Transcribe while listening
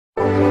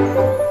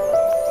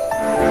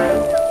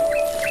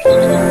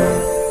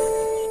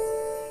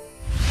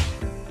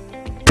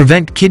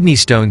prevent kidney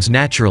stones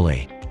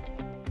naturally.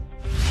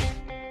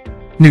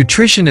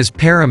 Nutrition is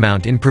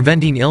paramount in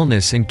preventing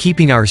illness and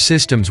keeping our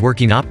systems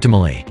working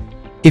optimally.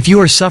 If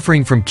you are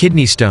suffering from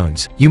kidney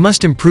stones, you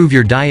must improve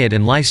your diet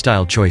and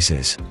lifestyle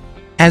choices.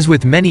 As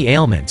with many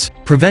ailments,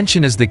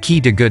 prevention is the key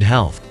to good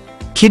health.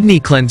 Kidney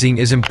cleansing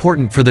is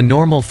important for the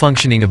normal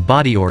functioning of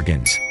body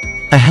organs.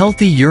 A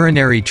healthy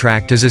urinary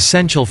tract is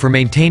essential for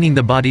maintaining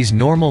the body's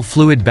normal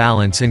fluid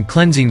balance and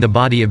cleansing the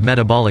body of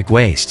metabolic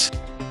wastes.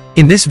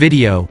 In this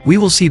video, we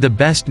will see the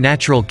best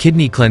natural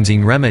kidney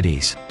cleansing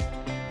remedies.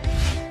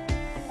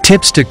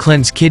 Tips to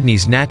cleanse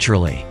kidneys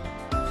naturally.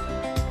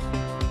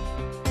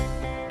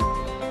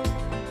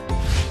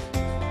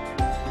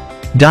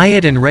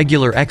 Diet and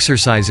regular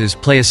exercises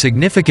play a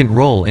significant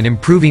role in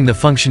improving the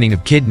functioning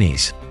of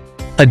kidneys.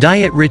 A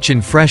diet rich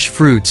in fresh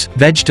fruits,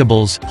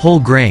 vegetables,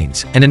 whole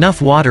grains, and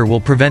enough water will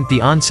prevent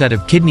the onset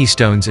of kidney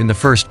stones in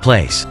the first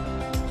place.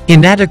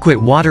 Inadequate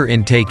water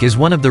intake is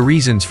one of the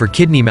reasons for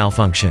kidney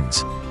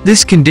malfunctions.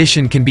 This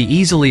condition can be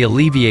easily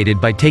alleviated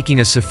by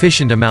taking a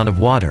sufficient amount of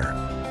water.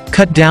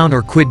 Cut down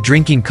or quit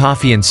drinking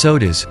coffee and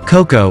sodas,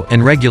 cocoa,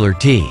 and regular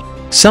tea.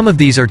 Some of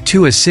these are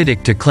too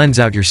acidic to cleanse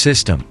out your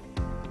system.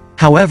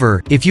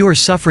 However, if you are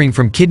suffering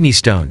from kidney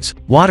stones,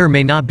 water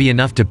may not be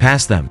enough to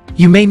pass them.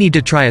 You may need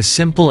to try a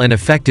simple and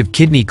effective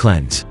kidney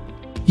cleanse.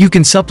 You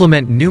can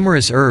supplement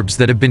numerous herbs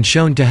that have been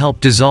shown to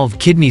help dissolve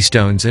kidney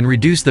stones and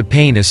reduce the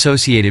pain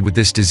associated with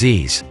this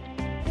disease.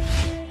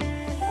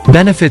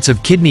 Benefits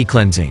of kidney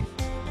cleansing.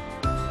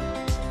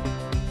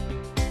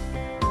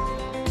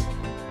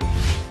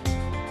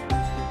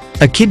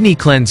 A kidney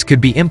cleanse could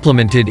be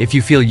implemented if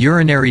you feel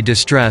urinary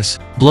distress,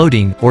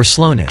 bloating, or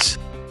slowness.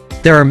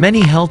 There are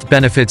many health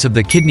benefits of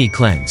the kidney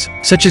cleanse,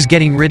 such as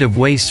getting rid of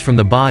waste from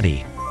the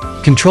body,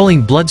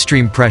 controlling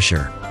bloodstream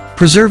pressure,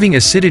 preserving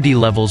acidity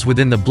levels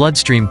within the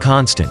bloodstream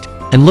constant,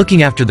 and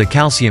looking after the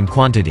calcium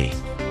quantity.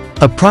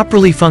 A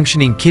properly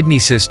functioning kidney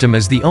system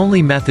is the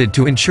only method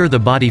to ensure the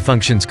body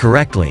functions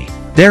correctly.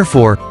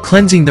 Therefore,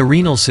 cleansing the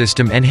renal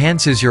system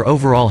enhances your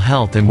overall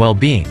health and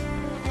well-being.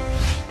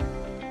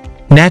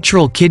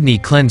 Natural kidney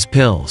cleanse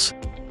pills.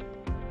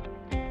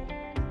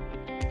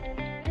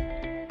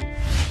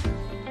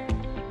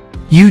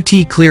 UT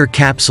Clear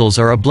capsules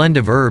are a blend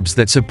of herbs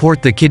that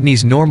support the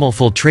kidney's normal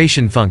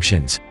filtration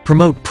functions,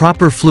 promote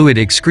proper fluid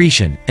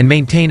excretion, and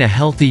maintain a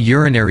healthy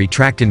urinary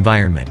tract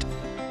environment.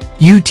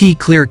 UT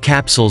Clear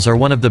capsules are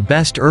one of the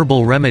best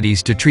herbal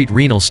remedies to treat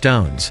renal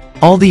stones.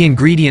 All the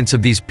ingredients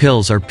of these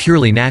pills are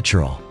purely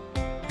natural.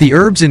 The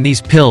herbs in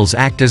these pills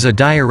act as a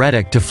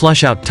diuretic to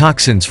flush out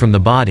toxins from the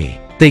body.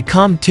 They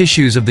calm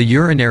tissues of the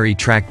urinary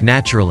tract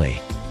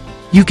naturally.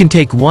 You can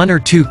take 1 or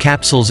 2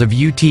 capsules of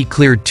UT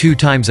Clear 2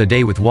 times a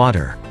day with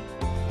water.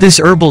 This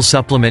herbal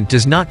supplement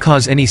does not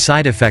cause any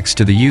side effects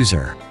to the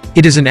user.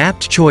 It is an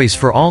apt choice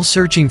for all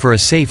searching for a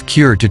safe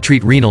cure to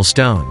treat renal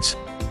stones.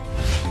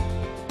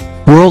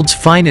 World's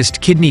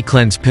finest kidney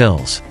cleanse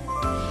pills.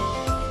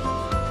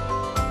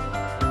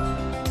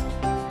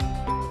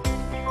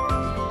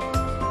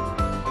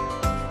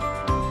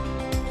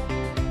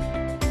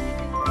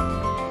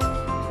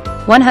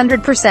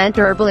 %100%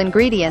 herbal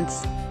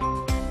ingredients.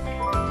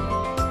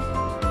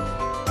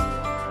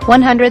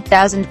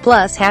 100,000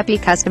 plus happy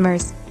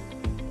customers.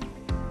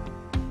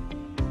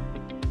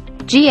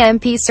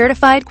 GMP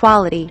certified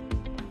quality.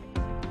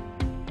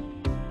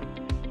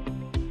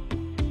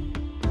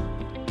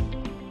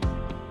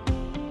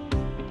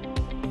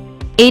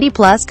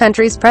 +80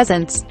 countries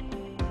presence.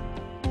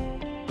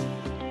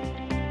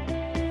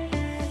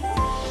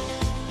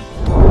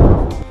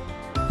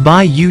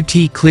 Buy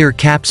UT Clear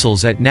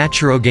capsules at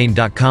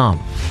naturogain.com.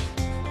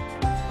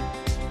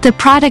 The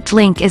product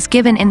link is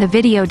given in the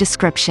video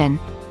description.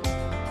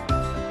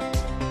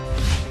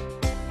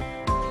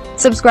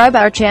 Subscribe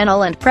our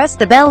channel and press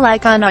the bell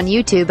icon on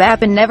YouTube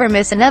app and never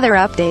miss another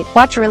update.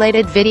 Watch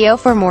related video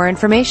for more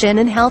information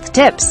and health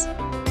tips.